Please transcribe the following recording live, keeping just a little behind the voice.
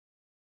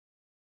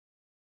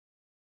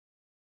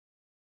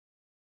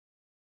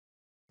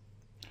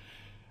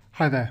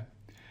Hi there.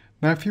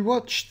 Now if you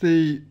watched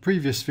the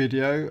previous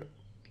video,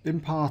 in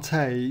part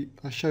A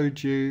I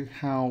showed you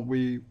how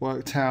we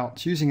worked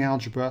out, using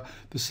algebra,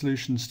 the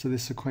solutions to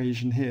this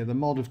equation here. The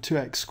mod of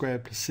 2x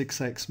squared plus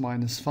 6x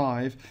minus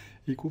 5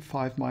 equal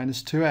 5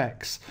 minus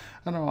 2x.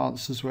 And our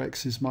answers were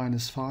x is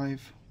minus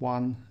 5,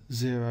 1,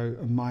 0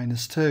 and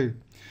minus 2.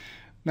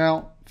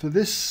 Now for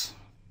this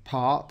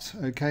part,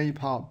 okay,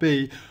 part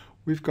B,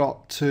 we've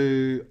got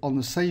to, on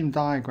the same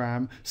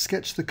diagram,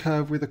 sketch the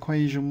curve with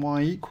equation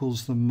y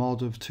equals the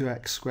mod of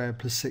 2x squared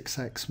plus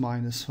 6x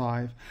minus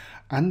 5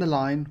 and the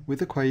line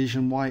with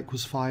equation y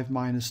equals 5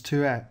 minus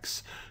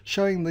 2x,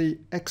 showing the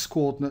x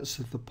coordinates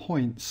of the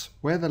points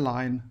where the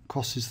line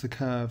crosses the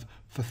curve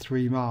for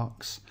 3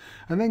 marks.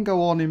 And then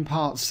go on in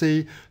part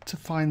C to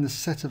find the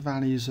set of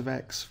values of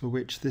x for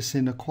which this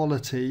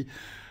inequality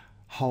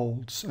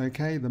holds.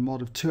 Okay, the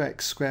mod of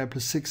 2x squared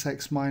plus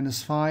 6x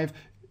minus 5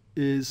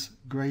 is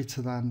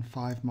greater than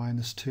 5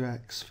 minus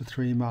 2x for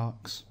 3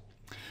 marks.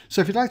 So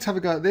if you'd like to have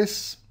a go at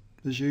this,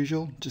 as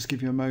usual, just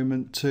give you a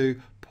moment to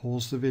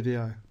pause the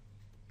video.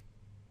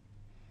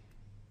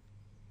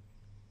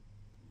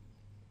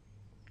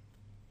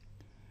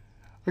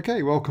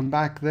 Okay, welcome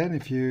back then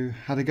if you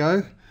had a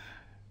go.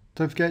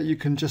 Don't forget you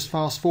can just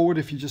fast forward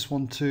if you just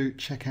want to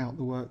check out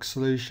the work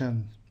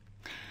solution.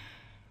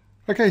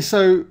 Okay,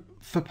 so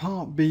for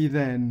part B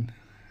then,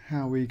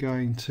 how are we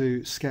going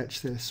to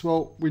sketch this?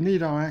 Well, we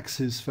need our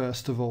axes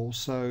first of all,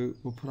 so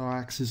we'll put our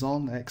axes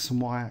on, x and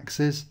y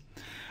axes,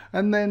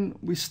 and then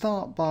we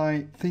start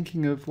by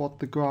thinking of what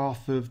the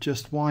graph of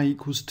just y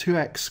equals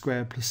 2x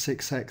squared plus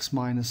 6x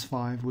minus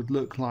 5 would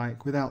look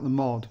like without the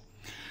mod.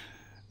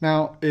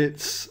 Now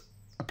it's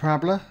a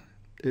parabola,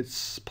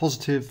 it's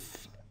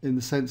positive in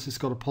the sense it's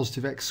got a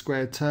positive x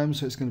squared term,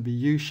 so it's going to be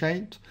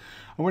u-shaped.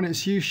 And when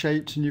it's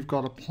u-shaped and you've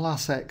got a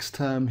plus x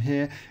term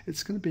here,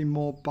 it's going to be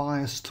more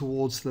biased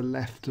towards the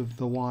left of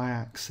the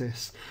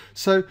y-axis.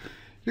 So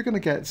you're going to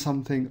get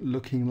something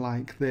looking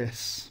like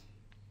this.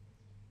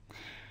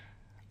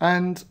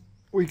 And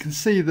we can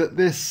see that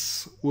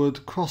this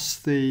would cross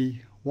the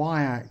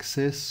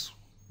y-axis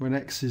when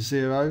x is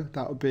 0,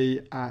 that would be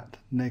at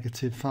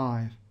negative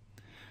 5.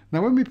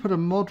 Now when we put a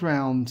mod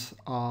round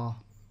our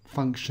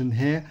function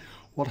here,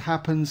 what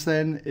happens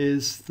then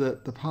is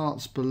that the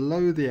parts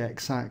below the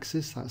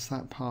x-axis, that's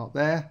that part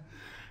there,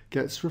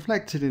 gets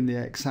reflected in the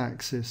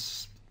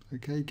x-axis,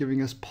 okay,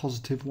 giving us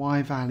positive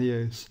y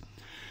values.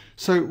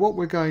 So what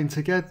we're going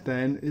to get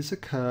then is a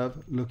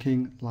curve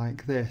looking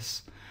like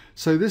this.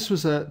 So this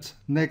was at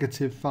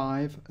negative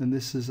 5 and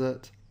this is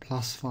at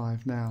plus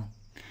 5 now.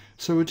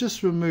 So we'll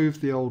just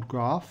remove the old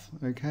graph,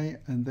 okay,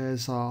 and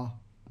there's our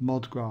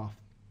mod graph.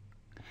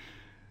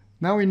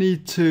 Now we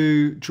need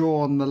to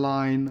draw on the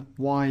line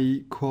y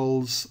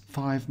equals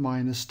 5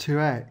 minus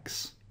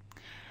 2x.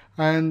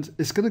 And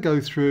it's going to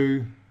go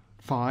through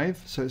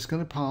 5, so it's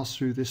going to pass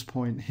through this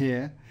point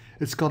here.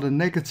 It's got a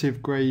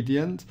negative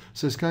gradient,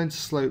 so it's going to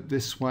slope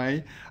this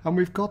way. And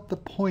we've got the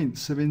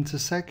points of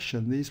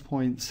intersection, these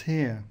points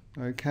here,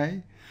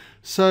 okay?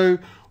 So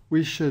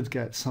we should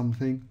get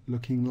something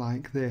looking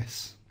like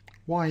this.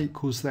 Y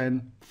equals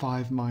then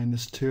 5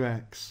 minus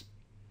 2x.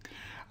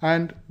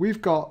 And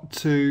we've got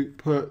to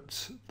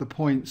put the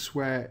points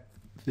where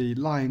the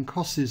line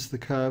crosses the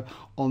curve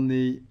on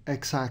the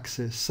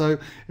x-axis. So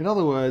in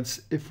other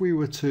words, if we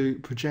were to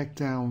project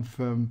down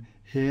from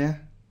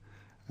here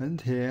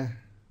and here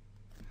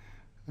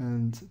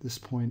and this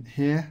point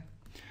here,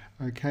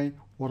 okay,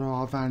 what are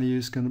our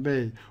values going to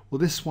be? Well,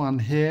 this one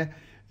here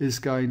is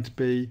going to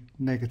be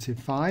negative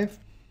 5.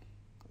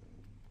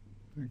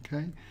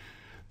 Okay,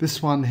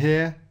 this one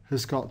here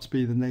has got to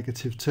be the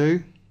negative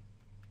 2.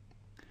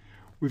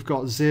 We've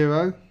got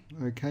 0,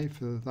 okay,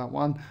 for that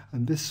one,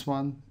 and this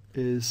one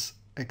is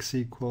x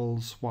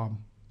equals 1.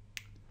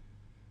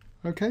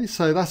 Okay,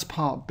 so that's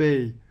part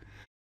B.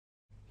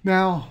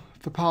 Now,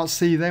 for part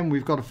C then,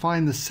 we've got to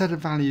find the set of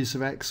values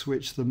of x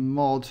which the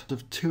mod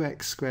of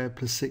 2x squared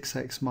plus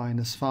 6x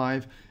minus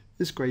 5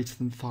 is greater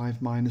than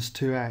 5 minus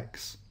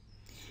 2x.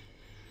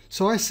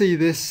 So I see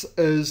this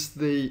as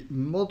the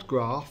mod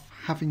graph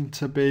having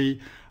to be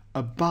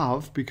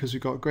above, because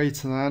we've got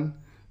greater than,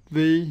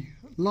 the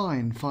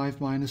line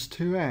 5 minus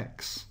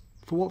 2x.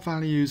 For what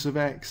values of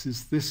x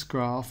is this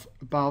graph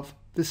above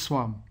this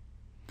one?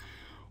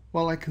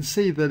 Well, I can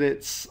see that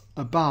it's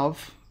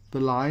above the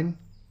line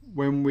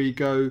when we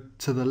go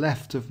to the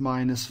left of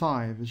minus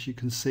 5, as you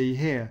can see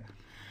here.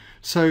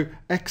 So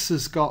x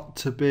has got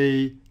to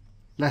be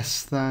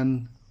less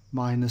than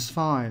minus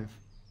 5.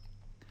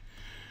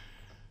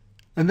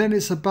 And then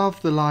it's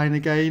above the line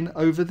again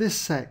over this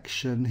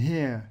section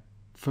here,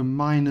 from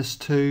minus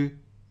 2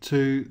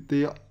 to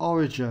the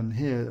origin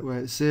here where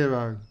it's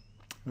 0.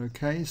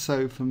 Okay,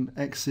 so from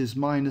x is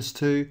minus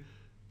 2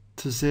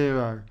 to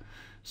 0.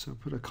 So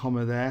put a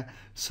comma there.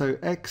 So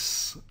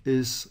x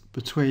is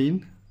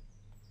between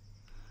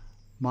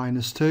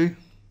minus 2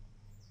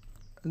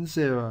 and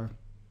 0.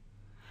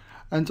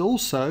 And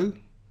also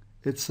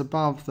it's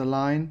above the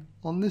line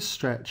on this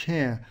stretch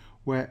here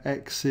where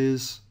x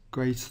is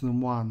greater than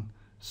 1.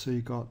 So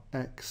you've got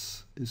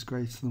x is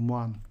greater than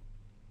 1.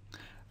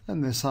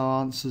 And this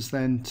our answers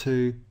then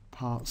to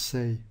part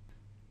C.